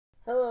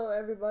Hello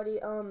everybody,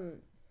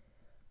 I'm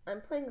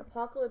playing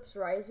Apocalypse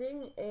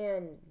Rising,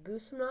 and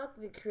Goosemnock,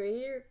 the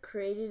creator,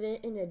 created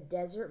it in a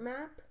desert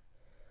map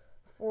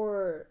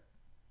for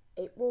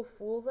April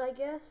Fools, I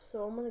guess,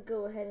 so I'm gonna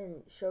go ahead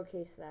and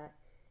showcase that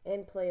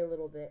and play a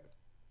little bit.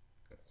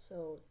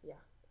 So, yeah.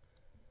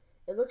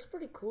 It looks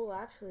pretty cool,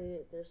 actually.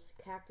 There's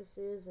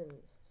cactuses and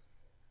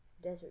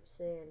desert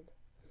sand.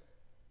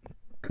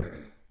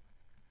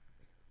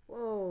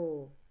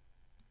 Whoa.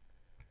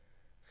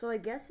 So I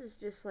guess it's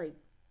just like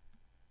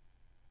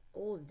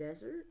old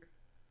desert?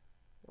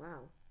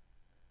 Wow.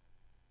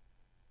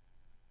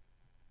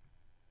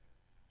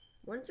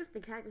 Wonder if the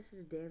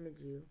cactuses damage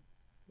you.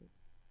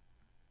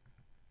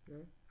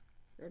 No?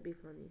 That'd be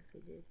funny if they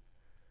did.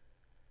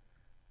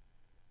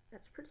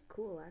 That's pretty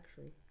cool,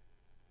 actually.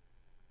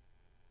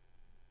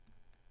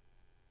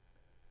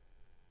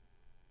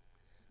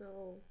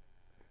 So,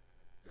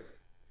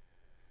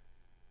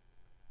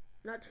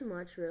 not too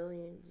much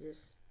really,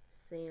 just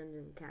sand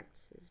and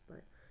cactuses,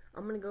 but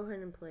I'm gonna go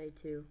ahead and play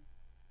too.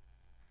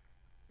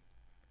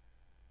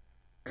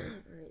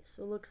 Alright,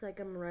 so it looks like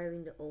I'm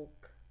arriving to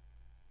Ulk,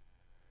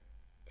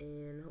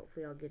 and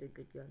hopefully I'll get a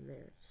good gun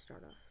there to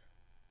start off.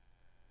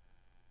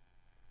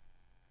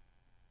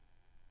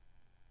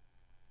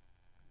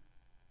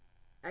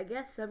 I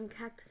guess some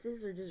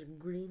cactuses are just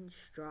green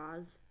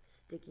straws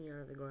sticking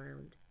out of the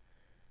ground,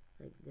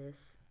 like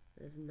this.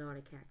 That is not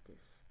a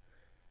cactus.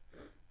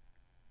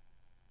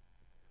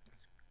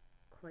 It's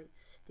quite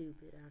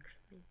stupid,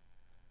 actually.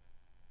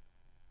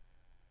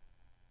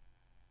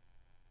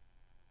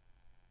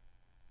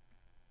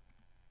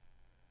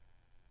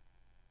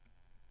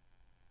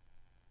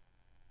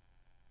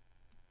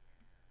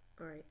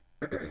 Alright.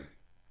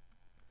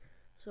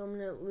 So I'm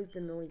gonna loot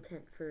the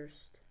militant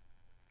first.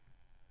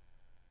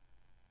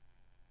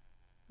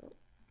 Oh,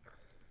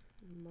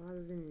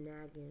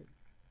 Mazen.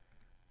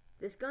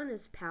 This gun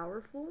is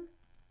powerful.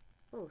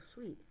 Oh,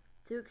 sweet.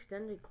 2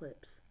 extended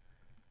clips.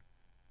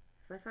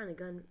 If I find a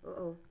gun...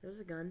 Uh-oh, there's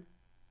a gun.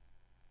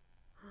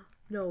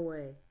 No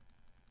way.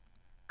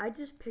 I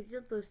just picked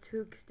up those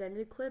 2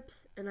 extended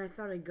clips, and I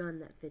found a gun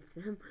that fits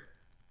them.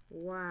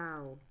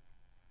 Wow.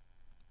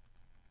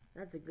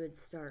 That's a good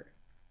start.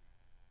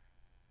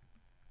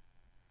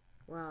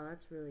 Wow,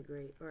 that's really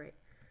great. Alright.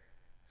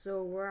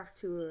 So, we're off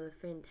to a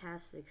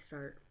fantastic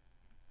start.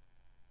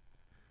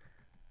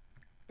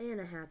 And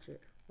a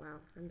hatchet. Wow,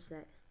 I'm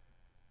set.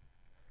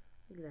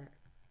 Look at that.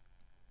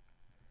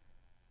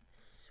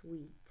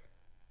 Sweet.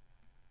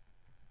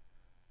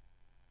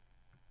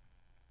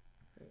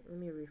 Alright, let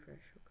me refresh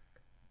real quick.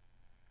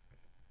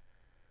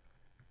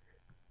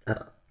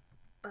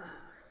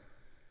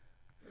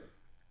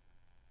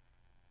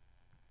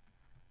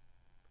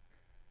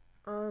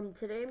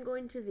 Today I'm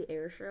going to the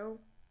air show.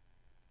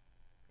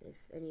 If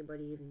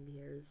anybody even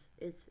cares.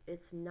 It's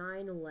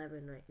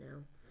 9:11 right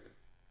now.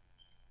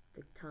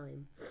 The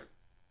time.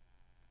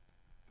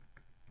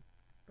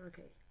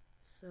 Okay,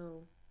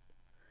 so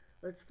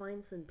let's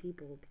find some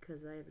people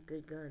because I have a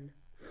good gun.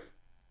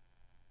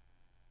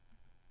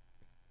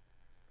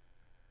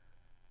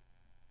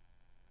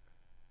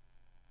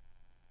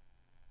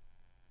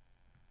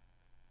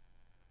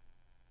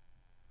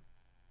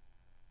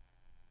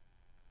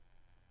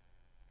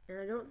 And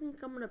I don't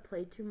think I'm gonna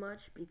play too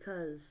much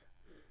because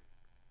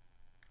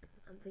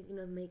I'm thinking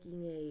of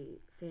making a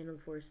Phantom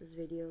Forces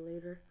video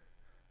later.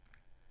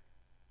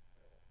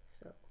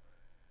 So,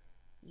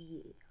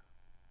 yeah.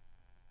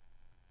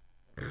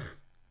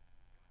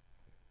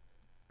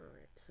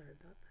 Alright, sorry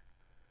about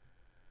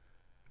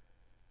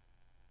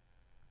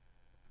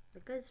that.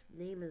 That guy's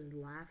name is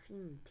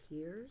Laughing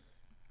Tears.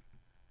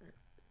 I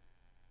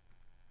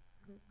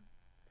don't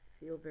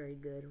feel very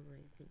good when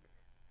I think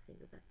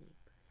of that name.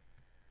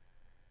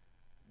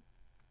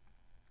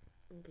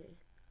 Okay.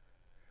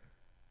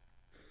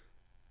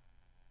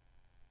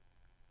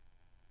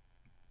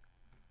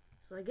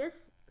 So I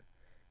guess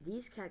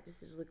these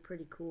cactuses look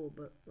pretty cool,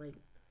 but like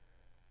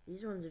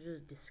these ones are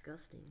just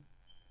disgusting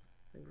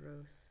and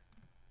gross.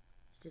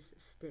 It's just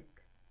a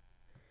stick.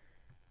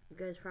 You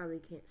guys probably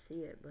can't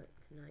see it, but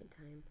it's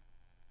nighttime.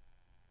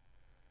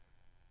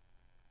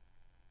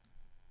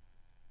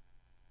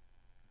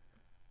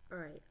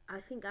 Alright, I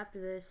think after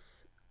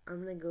this, I'm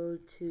gonna go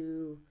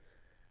to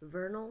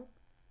Vernal,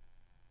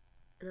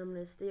 and I'm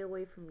gonna stay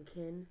away from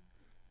Kin,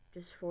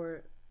 just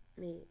for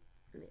a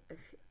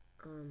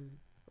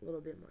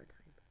little bit more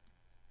time.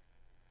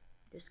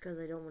 Just because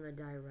I don't want to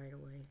die right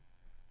away.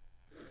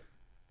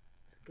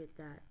 Let's get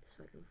that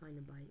so I can find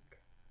a bike.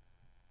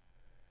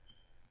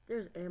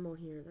 There's ammo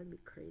here, that'd be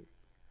crazy.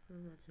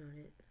 Oh, that's not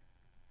it.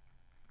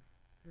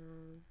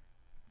 No.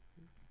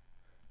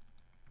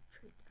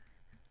 Trade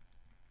that.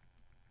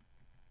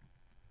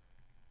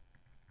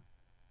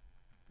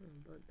 Oh,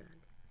 blood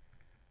bag.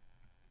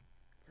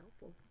 It's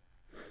helpful.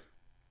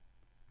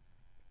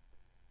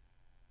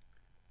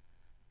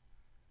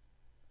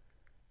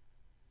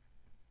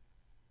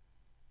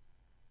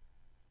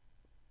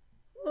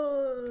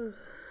 Oh.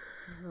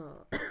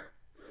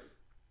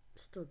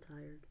 Still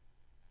tired.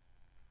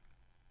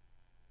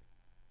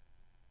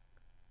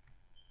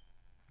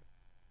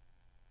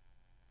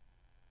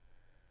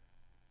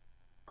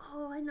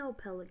 know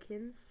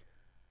pelicans.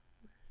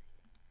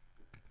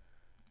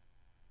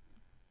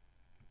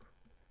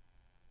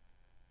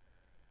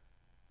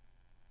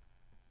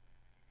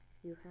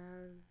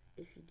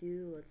 If you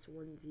do, let's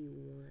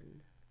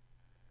 1v1.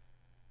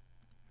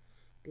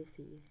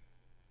 Spiffy.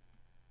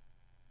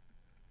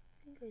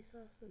 I think I saw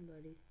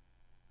somebody.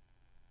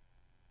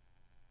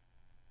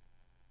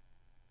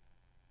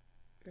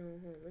 No,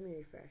 hold on, let me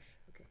refresh.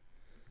 Okay.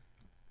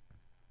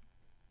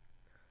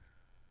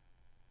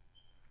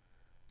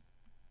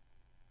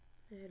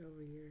 Head over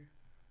here.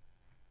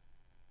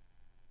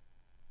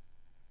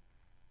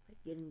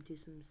 Might get into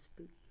some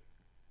spooky.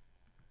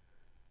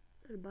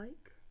 Is that a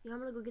bike? Yeah, I'm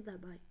gonna go get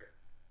that bike.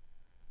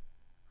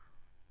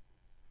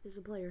 There's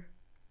a player.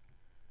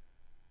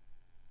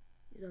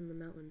 He's on the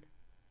mountain.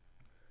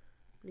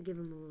 I'm gonna give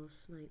him a little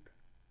snipe.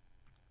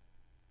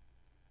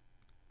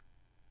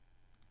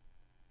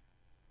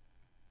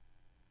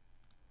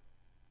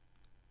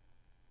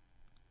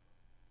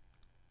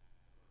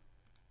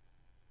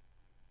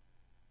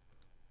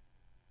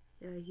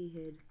 Yeah, he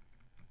hid.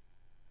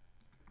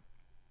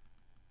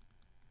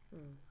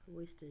 Oh, I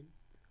wasted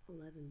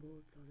 11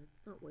 bullets on him.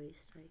 Not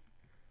waste, I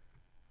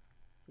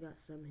got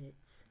some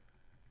hits.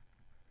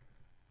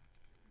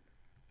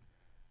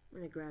 I'm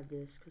gonna grab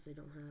this because I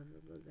don't have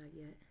a blood bag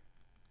yet.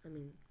 I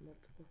mean,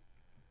 multiple.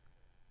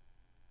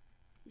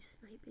 He's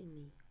sniping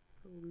me.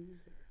 A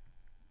loser.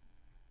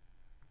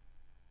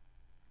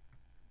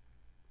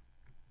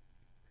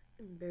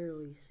 I can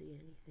barely see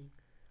anything.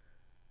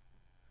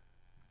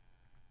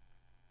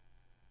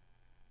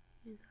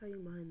 He's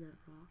hiding behind that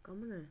rock.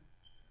 I'm gonna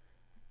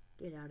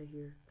get out of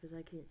here because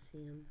I can't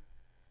see him.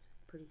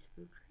 It's pretty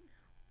spooked right now.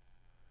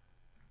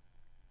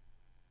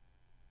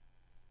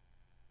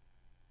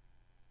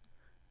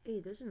 Hey,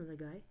 there's another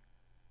guy.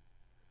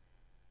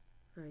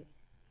 Alright,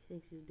 he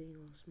thinks he's being a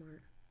little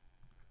smart.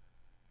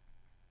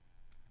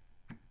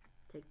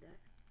 Take that.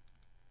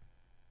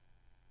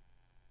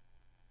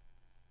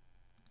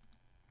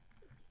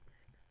 Okay.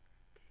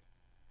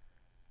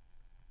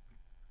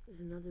 There's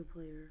another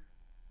player.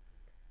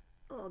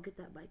 Oh, I'll get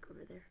that bike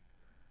over there.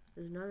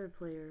 There's another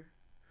player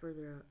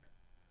further up.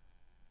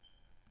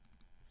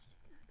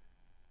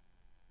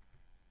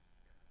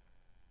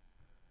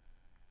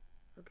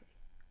 Okay.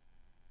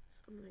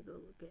 So I'm gonna go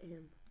look at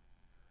him.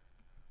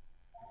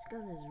 This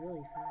gun is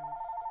really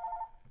fast.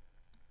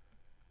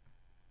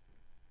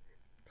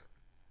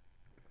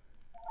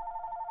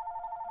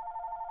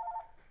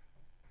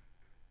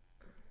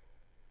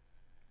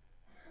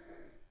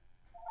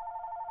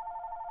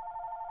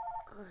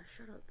 Oh,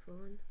 shut up,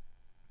 phone.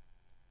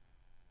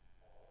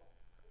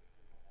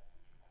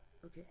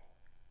 Okay.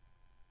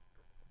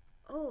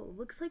 Oh,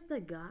 looks like the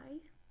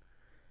guy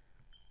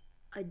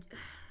I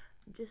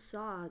just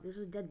saw. There's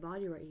a dead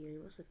body right here. He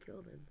must have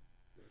killed him.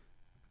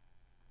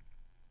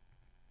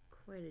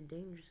 Quite a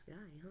dangerous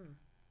guy, huh?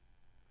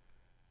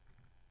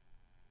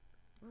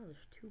 Wow,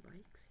 there's 2 bikes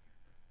here.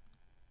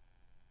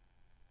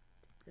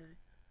 Take that,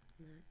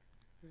 and that,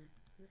 and that,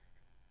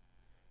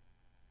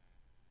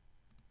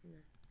 and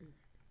that.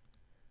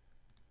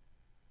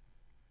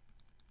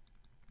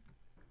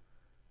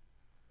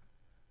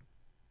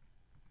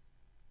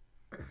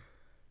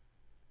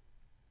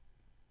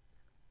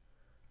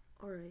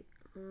 Alright,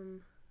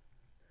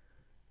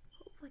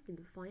 hope I can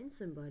find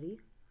somebody.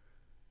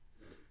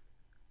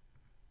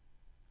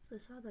 So I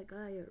saw that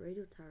guy at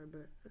Radio Tower,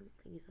 but I don't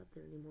think he's up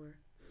there anymore.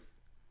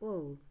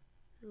 Whoa,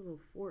 there's a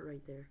little fort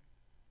right there.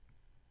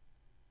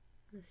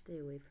 I'm gonna stay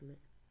away from it.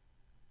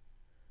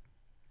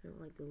 I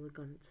don't like the look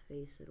on its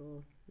face at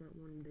all, not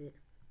one bit.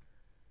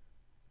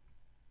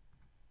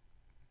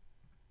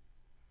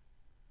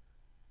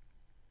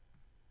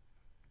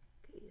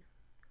 Okay,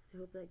 I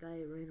hope that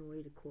guy ran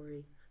away to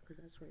Quarry, because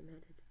that's where I'm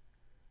headed.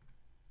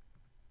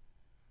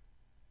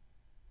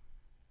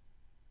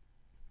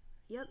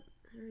 Yep,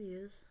 there he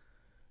is.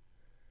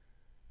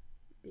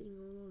 Being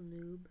a little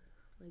noob,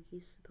 like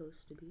he's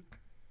supposed to be.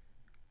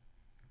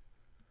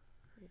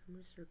 Alright, I'm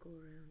gonna circle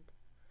around.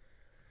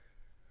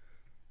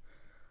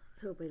 I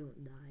hope I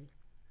don't die.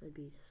 That'd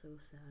be so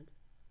sad.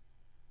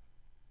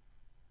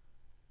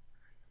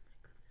 Alright, I'm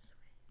gonna go this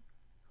way.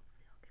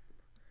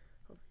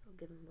 Hopefully I'll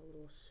give him a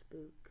little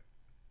spook.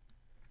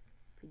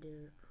 If he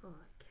didn't,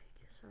 oh, okay,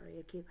 sorry,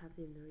 I keep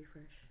having to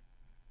refresh.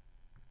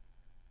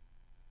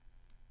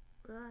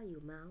 Where are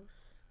you,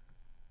 mouse?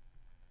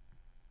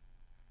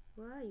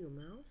 Where are you,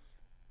 mouse?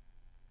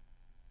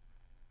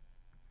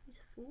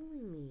 He's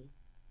fooling me.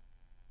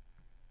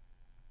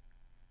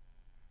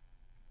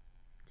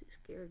 Too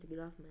scared to get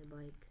off my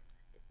bike.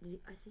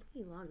 I think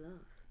he logged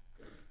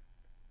off.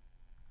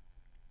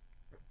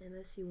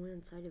 Unless he went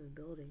inside of a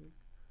building.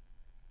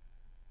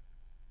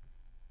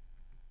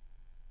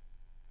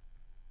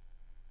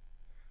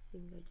 I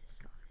think I just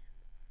saw him.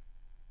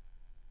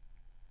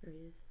 There he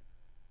is.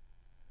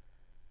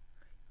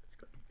 Alright, let's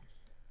go do this.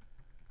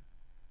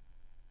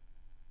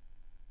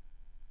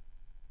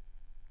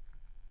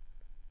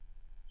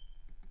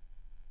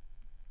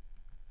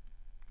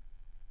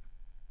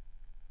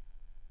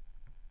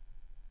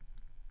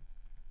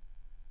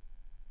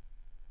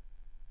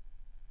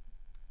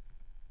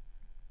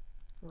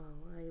 Wow,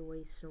 I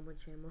waste so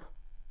much ammo.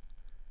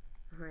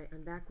 Alright,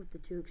 I'm back with the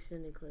 2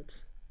 extended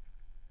clips.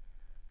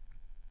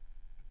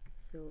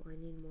 So I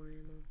need more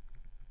ammo.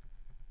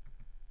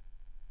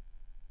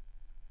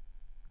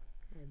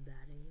 I have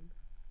bad aim.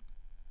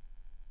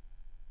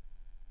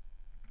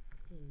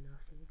 And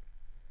nothing.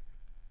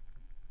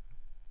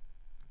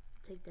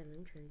 Take that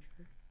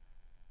entrencher.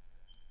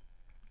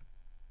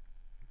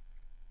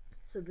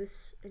 So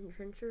this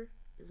entrencher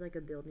is like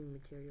a building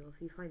material.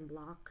 If you find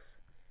blocks,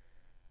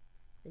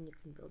 then you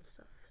can build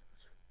stuff.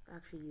 It's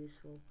actually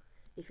useful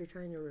if you're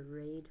trying to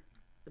raid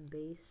a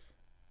base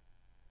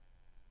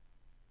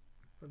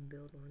or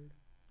build one.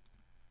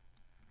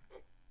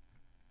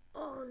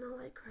 Oh no,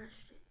 I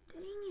crashed it.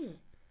 Dang it.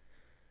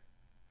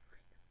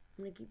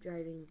 I'm gonna keep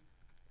driving,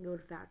 go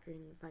to factory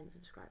and find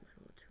some scrap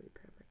metal to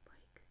repair my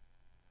bike.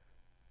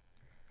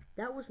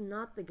 That was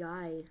not the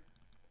guy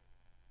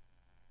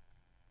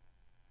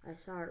I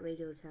saw at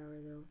Radio Tower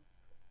though.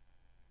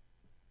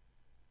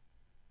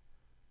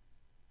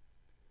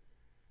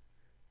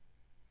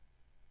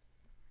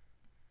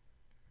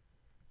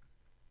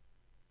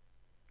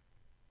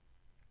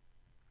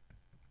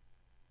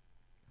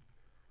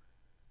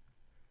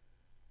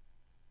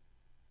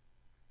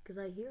 Cause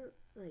I hear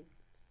like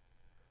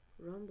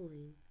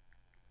rumbling.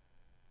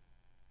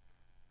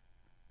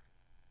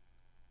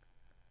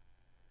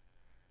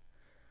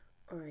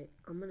 Alright,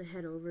 I'm gonna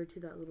head over to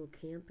that little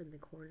camp in the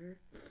corner.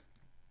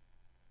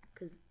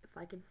 Cause if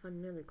I can find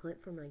another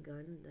clip for my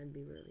gun, that'd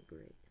be really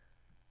great.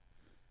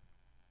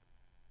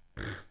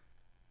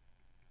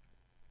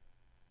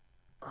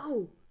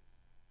 Oh!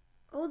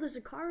 Oh, there's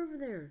a car over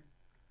there!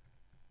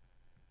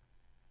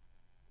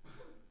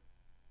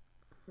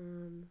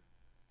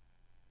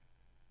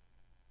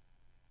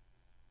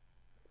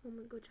 I'm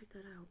gonna go check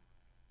that out.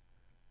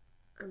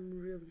 I'm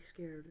really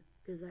scared,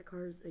 because that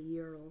car is a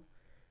Ural,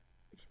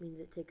 which means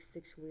it takes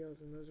 6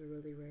 wheels, and those are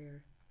really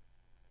rare.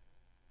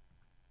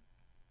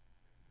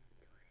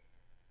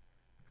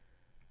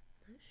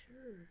 Not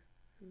sure.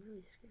 I'm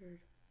really scared.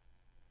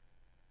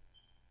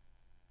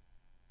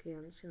 Okay,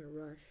 I'm just gonna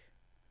rush.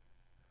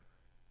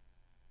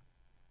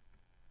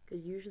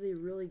 Because usually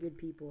really good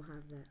people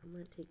have that. I'm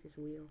gonna take this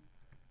wheel.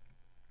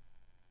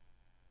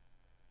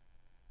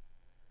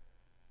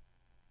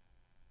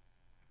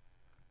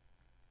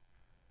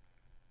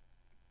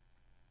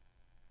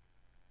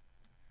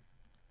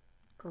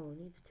 Oh, it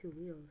needs 2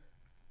 wheels.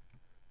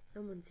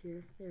 Someone's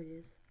here. There he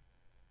is.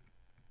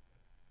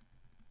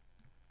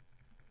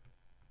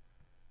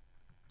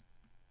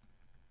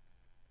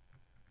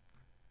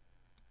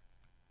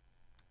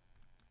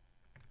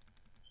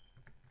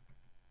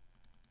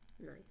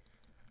 Nice.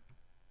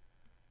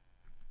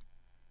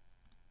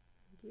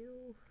 Thank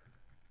you.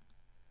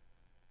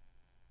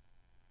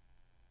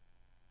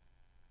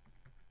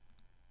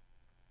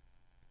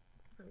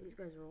 Oh, these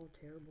guys are all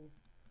terrible.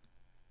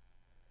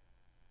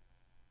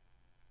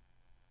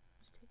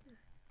 Just take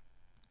that.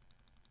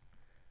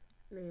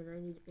 Man, I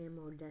need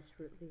ammo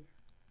desperately.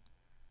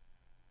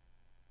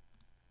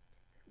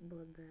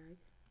 Blood bag.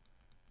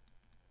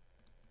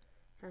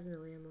 Has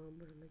no ammo,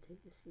 but I'm gonna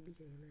take the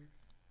CBJMS.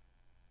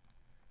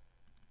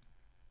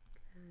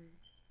 Okay.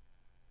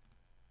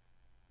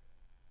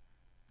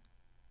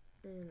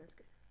 And that's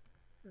good.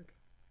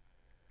 Okay.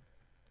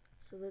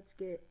 So let's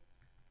get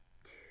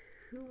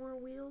 2 more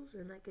wheels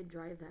and I could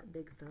drive that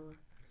big fella.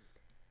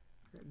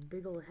 That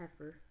big ol'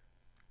 heifer.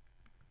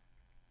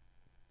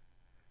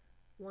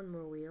 1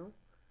 more wheel.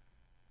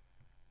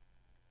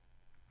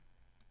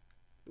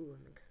 Ooh,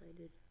 I'm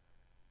excited.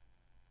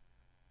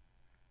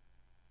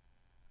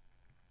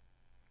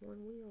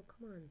 1 wheel,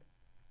 come on.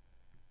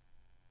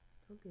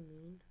 Don't be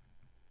mean.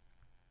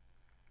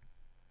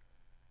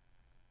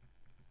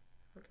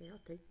 Okay, I'll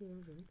take the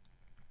engine.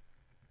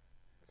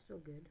 It's still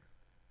good.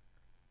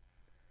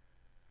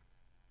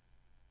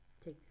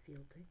 Take the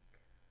fuel tank.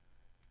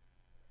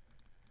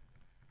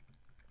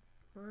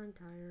 Come on,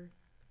 tire.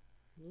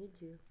 I need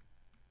you.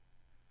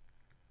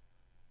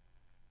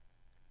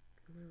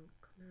 Come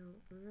out,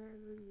 wherever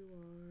you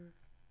are.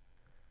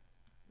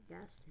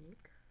 Gas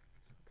tank.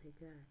 So I'll take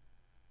that.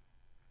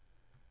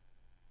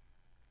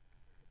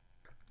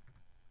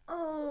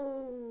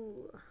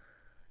 Oh!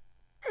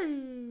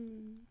 Hey!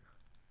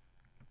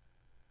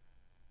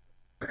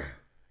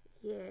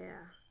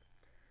 Yeah.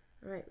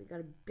 Alright, we got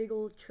a big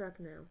old truck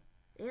now.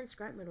 And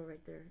scrap metal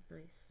right there.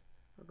 Nice.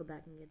 I'll go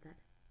back and get that.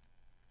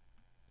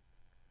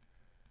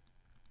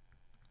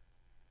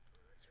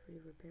 That's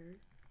already repaired.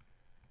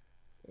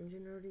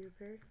 Engine already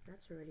repaired?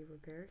 That's already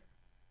repaired.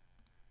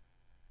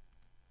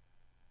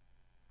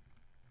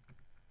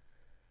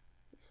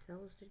 These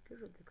fellas did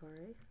good with the car,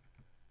 eh?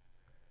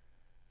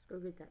 Let's go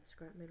get that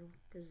scrap metal,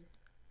 because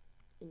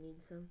it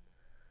needs some.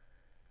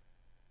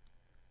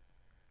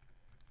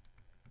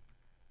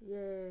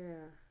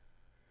 Yeah.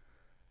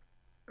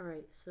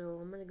 Alright, so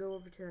I'm gonna go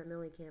over to that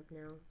melee camp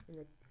now, in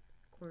the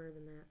corner of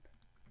the map.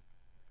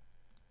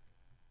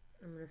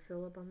 I'm gonna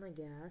fill up on my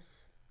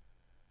gas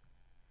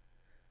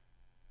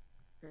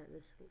at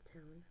this little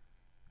town.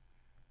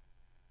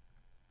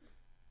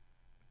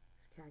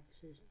 This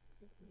cactus is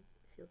making me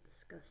feel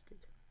disgusted.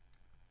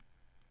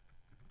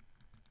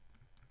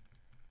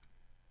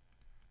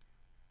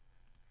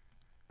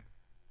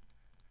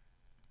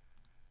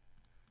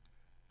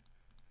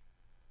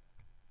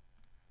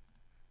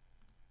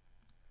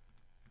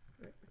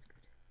 Alright, that's good.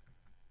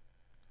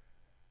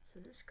 So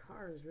this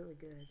car is really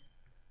good.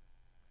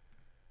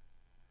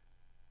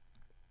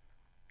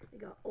 I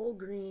got all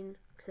green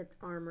except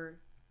armor.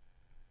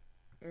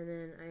 And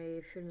then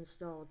I should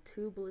install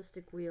 2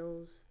 ballistic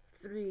wheels,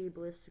 3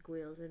 ballistic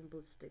wheels, and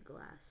ballistic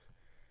glass.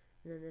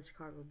 And then this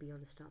car will be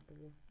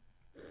unstoppable.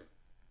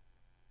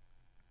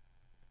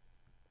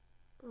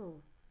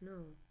 Oh,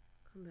 no.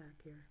 Come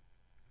back here.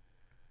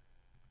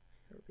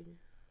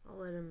 I'll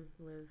let him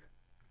live.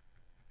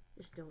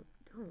 Just don't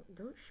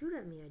shoot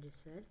at me, I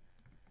just said.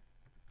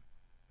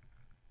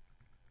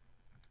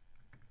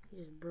 He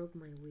just broke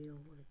my wheel.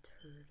 What a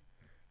turd.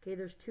 Okay,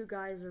 there's 2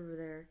 guys over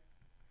there.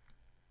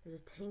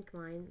 There's a tank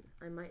mine.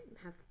 I might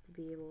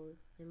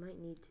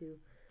need to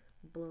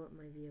blow up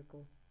my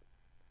vehicle.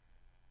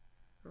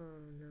 Oh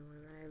no,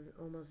 I have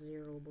almost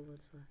 0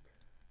 bullets left.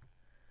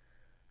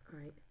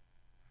 Alright.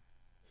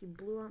 He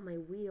blew out my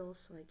wheel,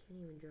 so I can't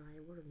even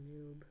drive. What a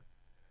noob.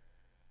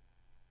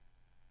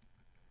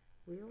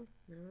 Wheel?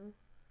 No.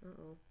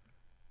 Uh-oh.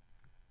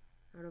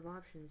 Out of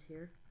options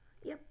here.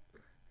 Yep.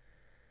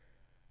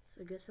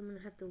 So I guess I'm gonna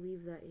have to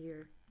leave that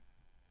here.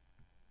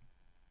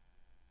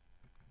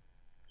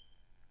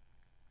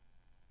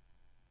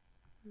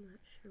 I'm not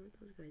sure what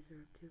those guys are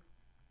up to.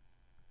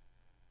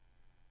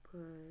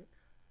 But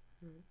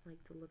I don't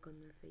like the look on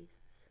their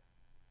faces.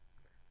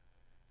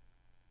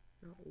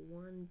 Not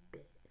one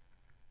bit.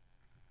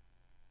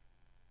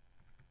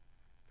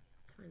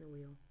 Let's find a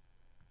wheel.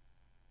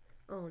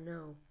 Oh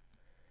no.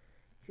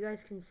 If you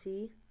guys can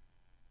see,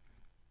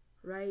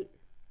 right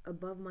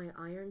above my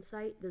iron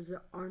sight, there's an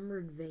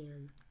armored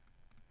van,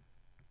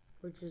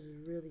 which is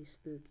really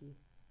spooky.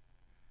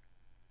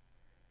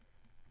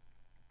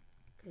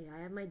 Okay,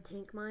 I have my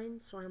tank mine,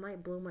 so I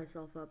might blow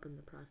myself up in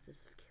the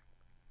process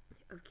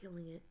of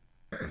killing it.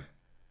 Because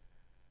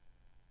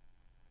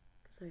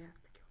I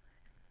have to kill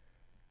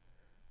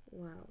that.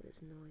 Wow,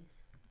 this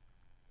noise.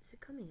 Is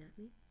it coming at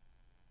me?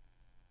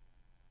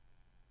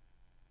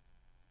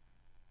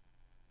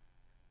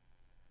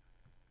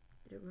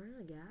 Did it run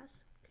out of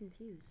gas?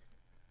 Confused.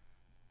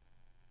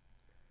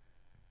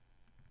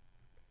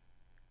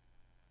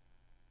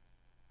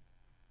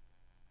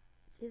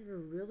 It's either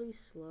really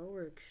slow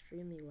or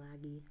extremely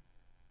laggy.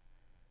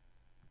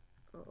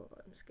 Oh,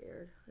 I'm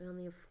scared. I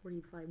only have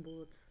 45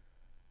 bullets.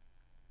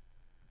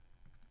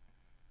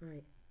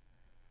 Alright.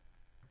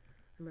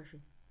 I'm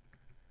rushing.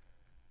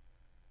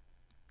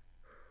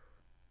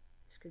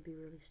 This could be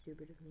really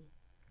stupid of me.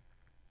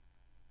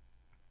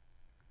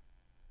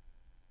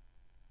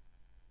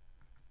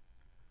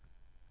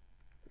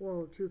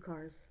 Whoa, 2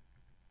 cars.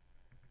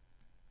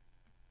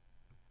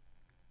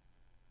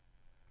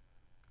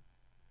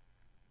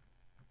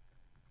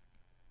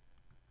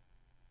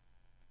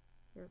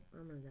 Yep,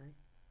 I'm gonna die.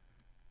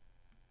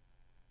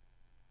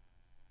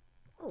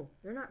 Oh,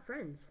 they're not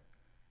friends.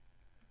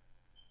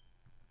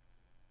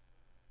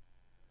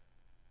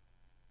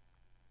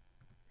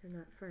 They're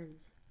not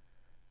friends.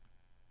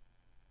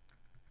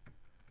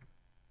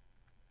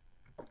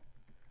 Oh.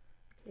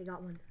 Okay, I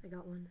got one. I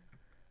got one.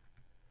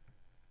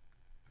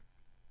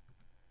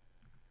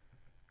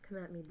 Come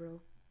at me,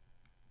 bro.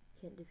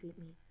 Can't defeat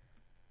me.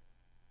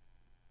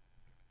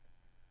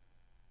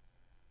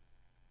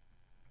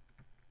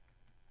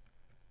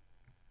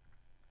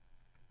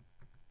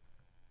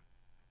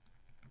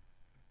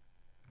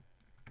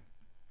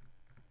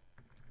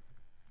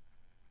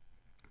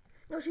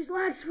 No, she's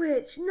lag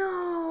switched.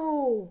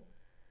 No!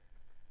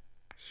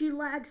 She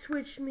lag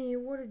switched me.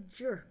 What a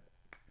jerk.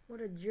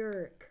 What a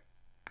jerk.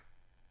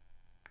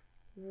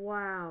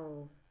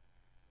 Wow.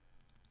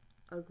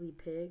 Ugly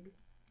pig.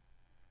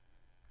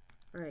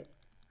 Alright.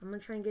 I'm gonna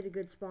try and get a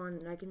good spawn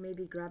and I can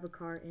maybe grab a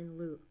car and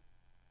loot.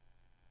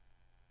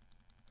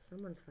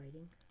 Someone's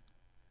fighting.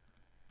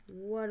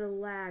 What a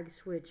lag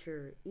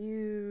switcher.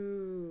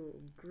 Ew.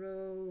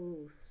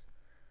 Gross.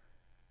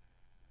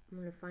 I'm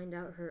gonna find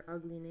out her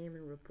ugly name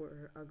and report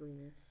her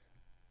ugliness.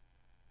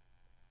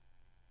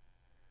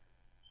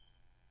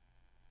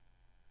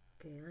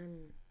 Okay,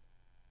 I'm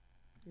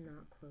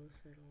not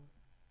close at all.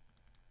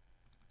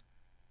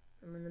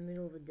 I'm in the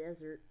middle of a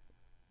desert.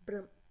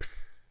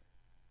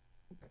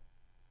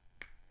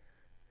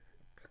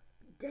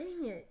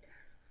 Dang it.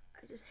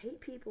 I just hate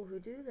people who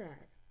do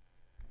that.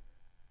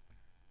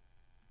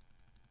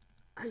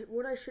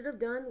 What I should have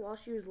done while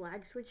she was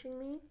lag switching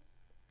me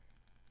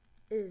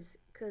is,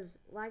 because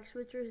lag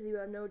switchers, you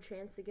have no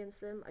chance against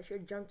them, I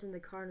should have jumped in the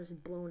car and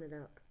just blown it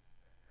up.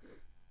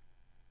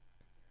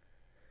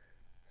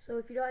 So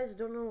if you guys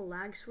don't know what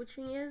lag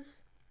switching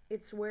is,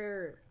 it's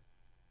where...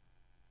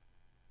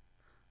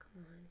 Oh,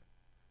 come on.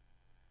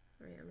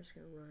 Alright, I'm just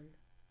gonna run.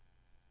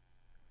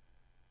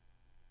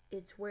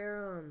 It's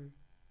where,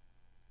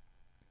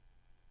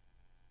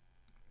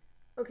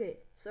 okay,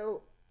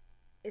 so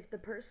if the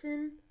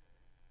person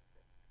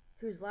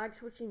who's lag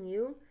switching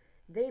you,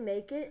 they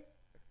make it,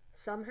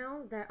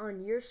 somehow that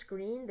on your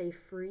screen they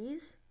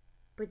freeze,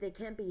 but they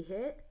can't be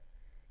hit,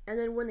 and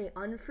then when they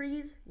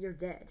unfreeze, you're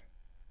dead.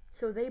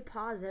 So they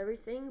pause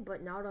everything,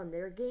 but not on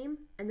their game,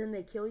 and then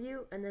they kill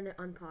you, and then it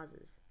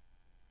unpauses.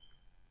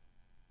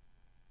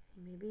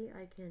 Maybe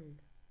I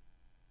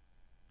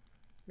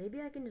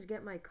can just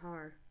get my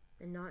car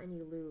and not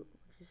any loot,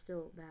 which is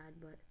still bad,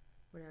 but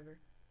whatever.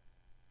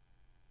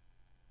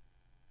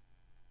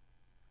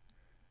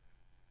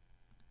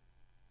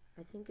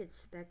 I think it's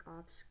Spec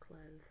Ops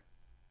Clev.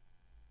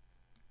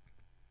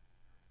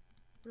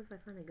 What if I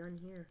find a gun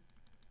here?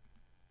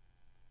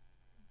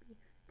 That'd be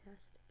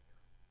fantastic.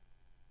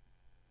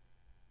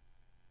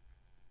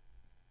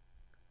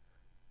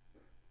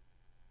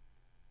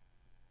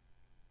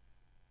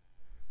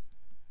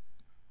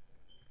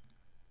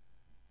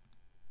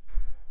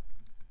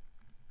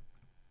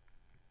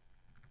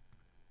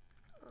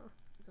 Oh,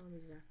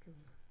 zombies after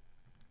me.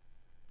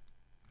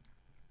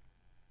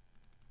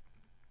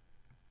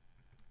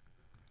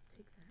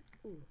 Take that.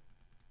 Ooh.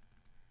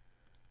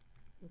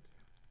 Thank you.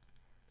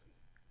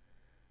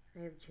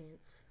 Okay. I have a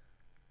chance.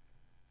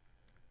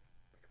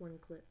 With one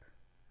clip.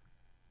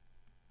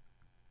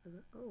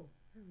 Oh,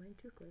 never mind,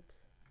 2 clips.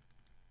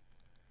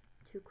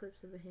 2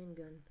 clips of a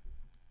handgun.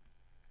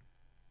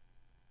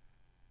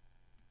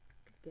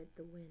 Could get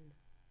the win.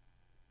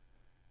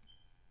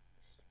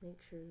 Just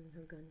make sure there's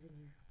no guns in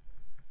here.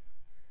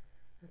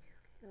 Okay,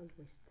 that was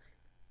a waste of time.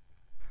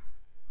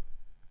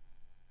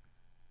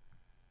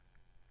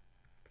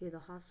 Okay, the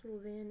hospital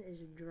van is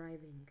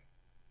driving.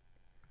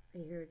 I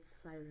hear its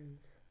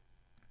sirens.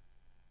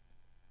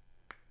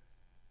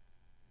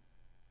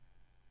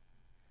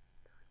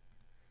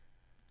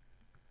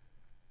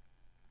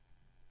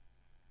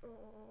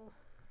 Oh,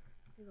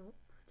 you know,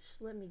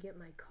 just let me get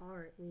my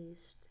car at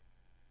least.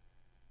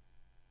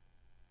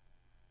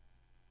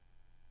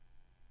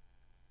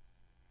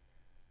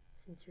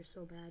 Since you're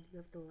so bad, you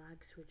have to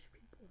lag switch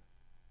people.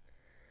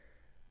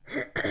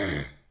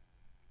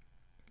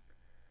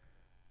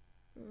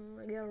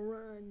 I gotta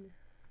run.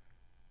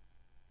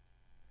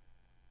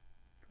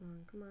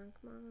 Come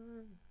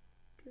on.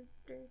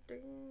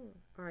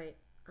 Alright,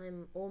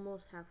 I'm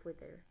almost halfway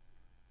there.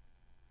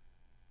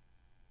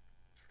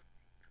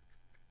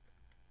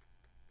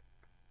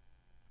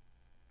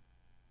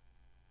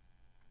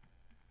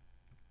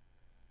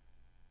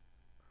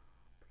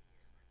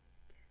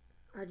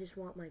 I just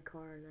want my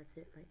car and that's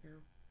it right now.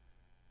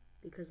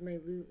 Because my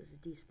loot is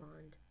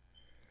despawned.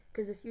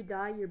 Because if you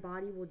die, your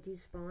body will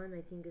despawn.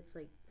 I think it's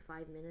like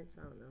 5 minutes.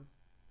 I don't know.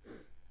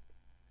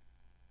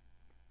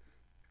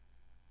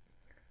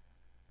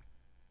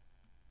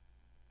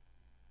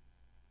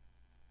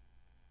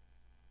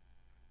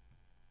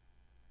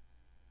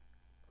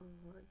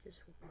 Oh, I just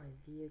want my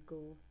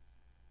vehicle.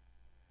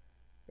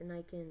 Then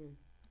I can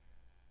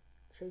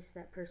chase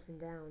that person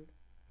down.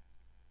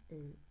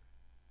 And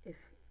if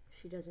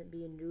she doesn't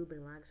be a noob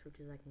and lag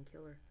switches, I can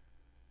kill her.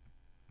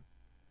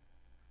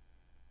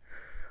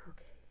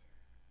 Okay.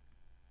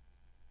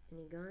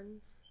 Any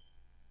guns?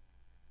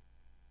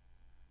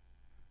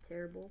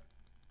 Terrible.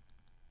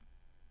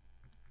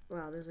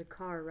 Wow, there's a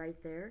car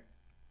right there.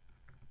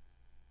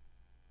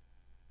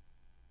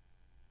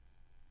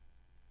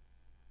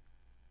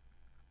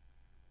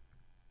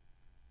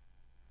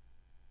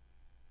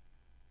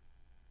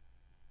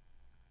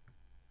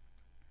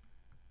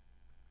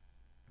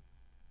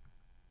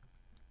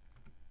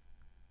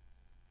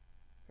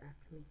 It's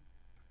after me.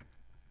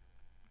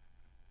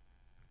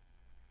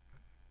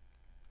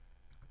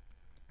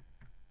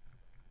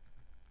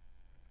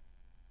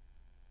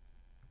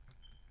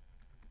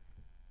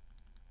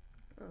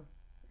 Oh,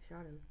 I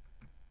shot him.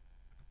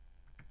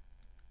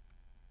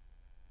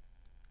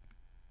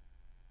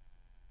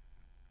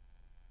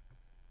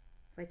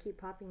 If I keep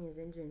popping his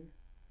engine,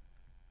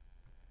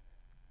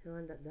 he'll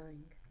end up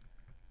dying.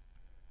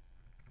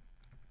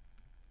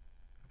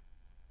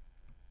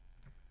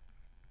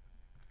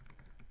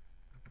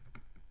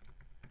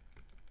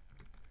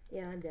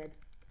 Yeah, I'm dead.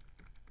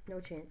 No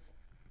chance.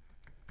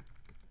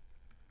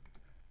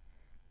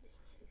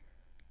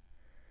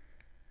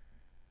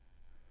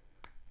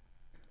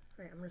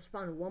 Alright, I'm gonna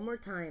spawn one more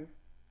time.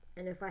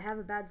 And if I have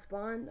a bad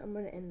spawn, I'm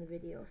gonna end the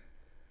video.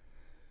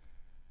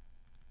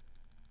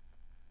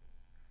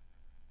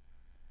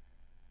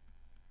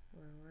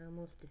 Wow, I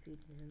almost defeated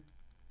him.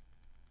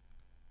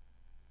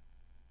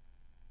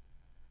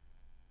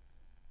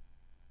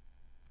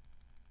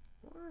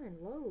 Come on,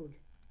 load.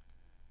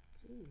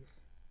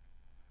 Jeez.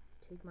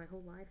 Take my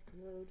whole life to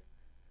load.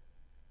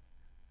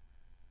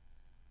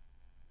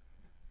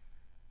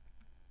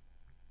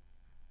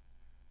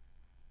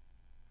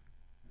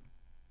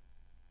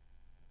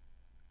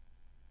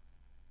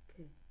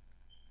 Okay.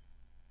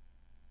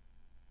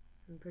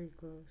 I'm pretty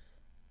close.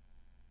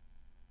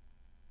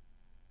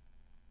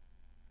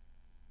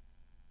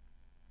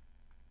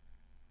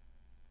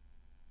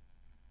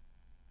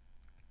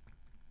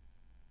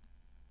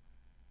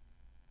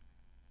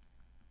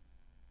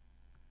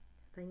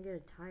 If I can get a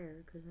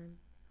tire, because I'm...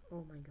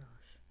 Oh my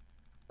gosh.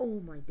 Oh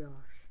my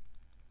gosh.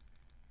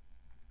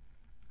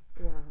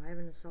 Wow, I have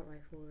an assault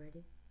rifle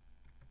already.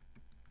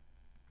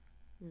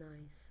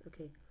 Nice.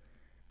 Okay.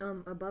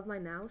 Above my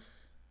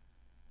mouse,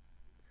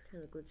 it's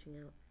kind of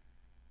glitching out.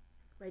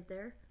 Right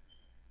there,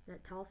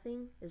 that tall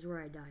thing is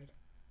where I died.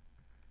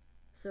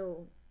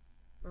 So,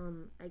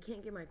 I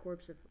can't get my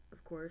corpse,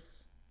 of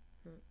course.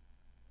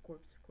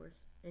 Corpse, of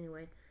course.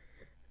 Anyway,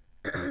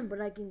 but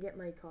I can get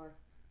my car.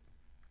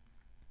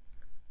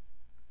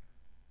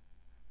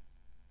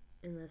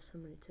 Unless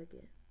somebody took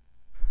it,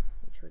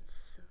 which would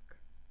suck.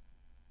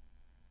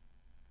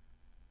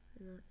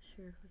 I'm not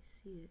sure if I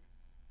see it.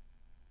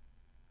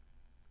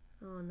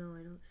 Oh no,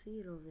 I don't see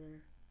it over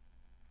there.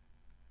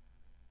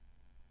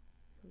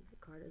 I hope the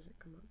car doesn't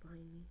come up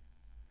behind me.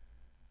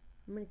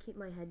 I'm gonna keep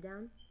my head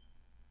down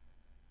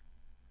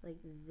like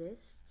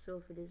this, so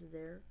if it is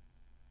there,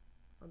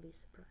 I'll be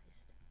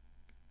surprised.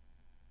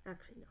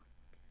 Actually, no,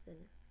 because then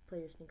if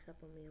player sneaks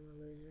up on me, I'm a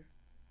loser.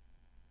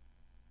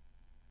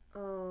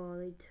 Oh,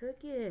 they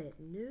took it.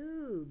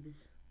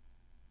 Noobs.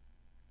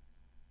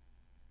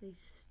 They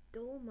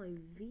stole my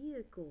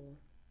vehicle.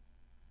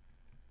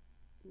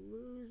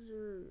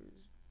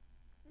 Losers.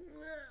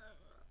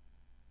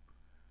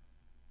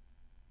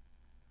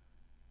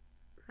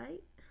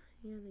 Right?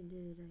 Yeah, they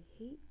did. I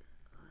hate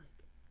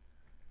like.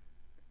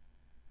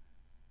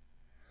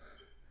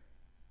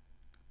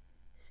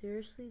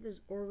 Seriously,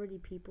 there's already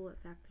people at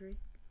factory.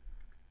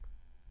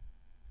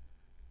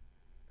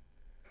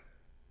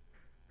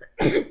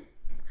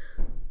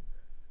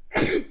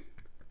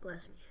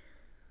 Bless me.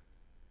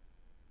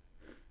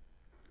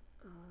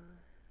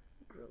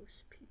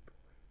 Gross people.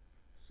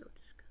 So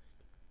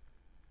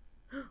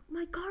disgusting.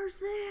 My car's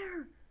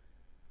there!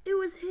 It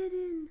was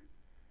hidden!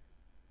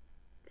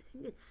 I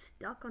think it's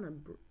stuck on a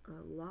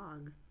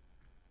log.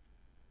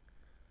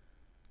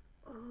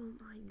 Oh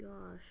my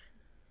gosh.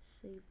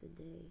 Save the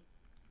day.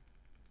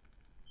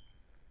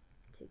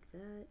 Take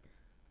that.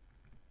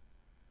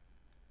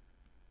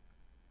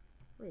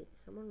 Wait,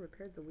 someone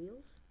repaired the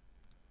wheels?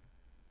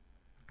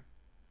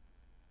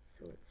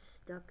 So it's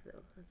stuck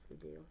though, that's the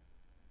deal.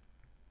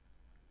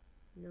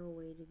 No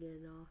way to get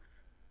it off.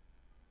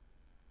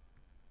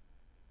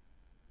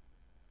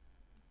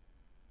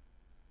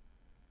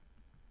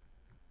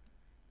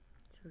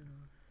 Turn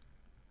off.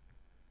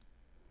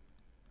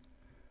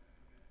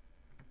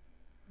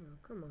 Oh,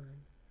 come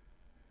on.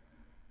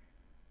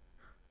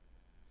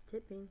 It's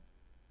tipping.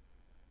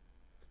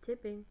 It's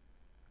tipping.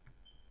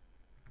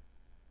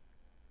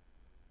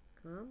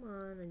 Come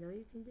on, I know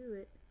you can do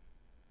it.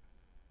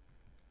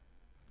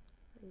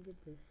 I can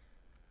get this.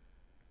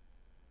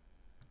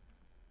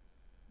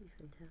 Be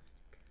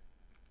fantastic.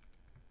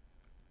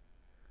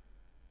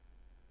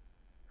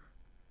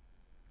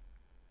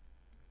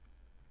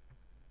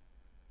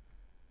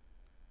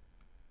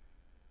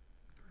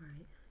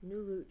 Alright,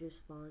 new loot just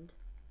spawned.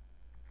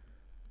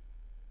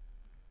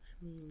 Which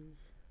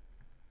means...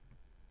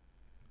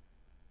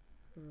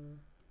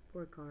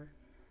 poor car.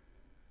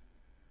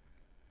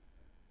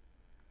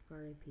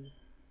 R.I.P.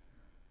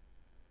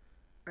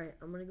 Alright,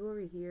 I'm gonna go over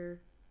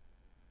here,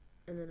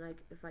 and then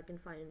if I can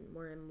find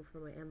more ammo for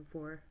my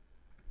M4,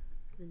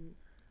 then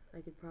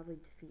I could probably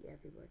defeat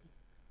everybody.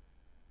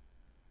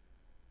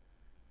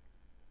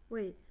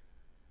 Wait,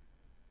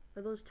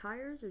 are those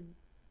tires or...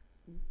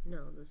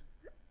 No, those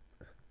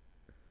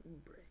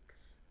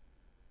bricks.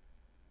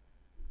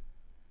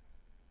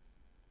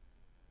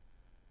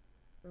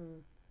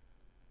 Oh,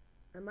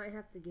 I might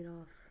have to get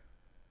off.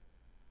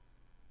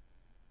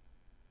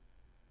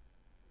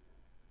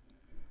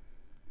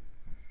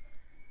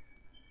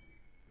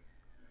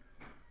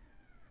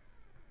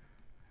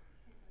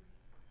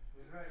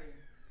 Who's ready?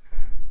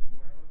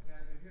 We're supposed to be on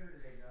the computer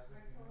today, Justice. I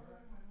told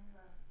him when we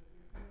left, but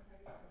as soon as I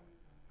get home,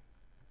 he's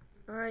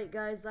on. Alright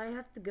guys, I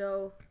have to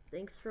go.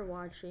 Thanks for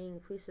watching.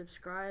 Please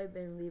subscribe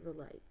and leave a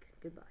like.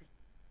 Goodbye.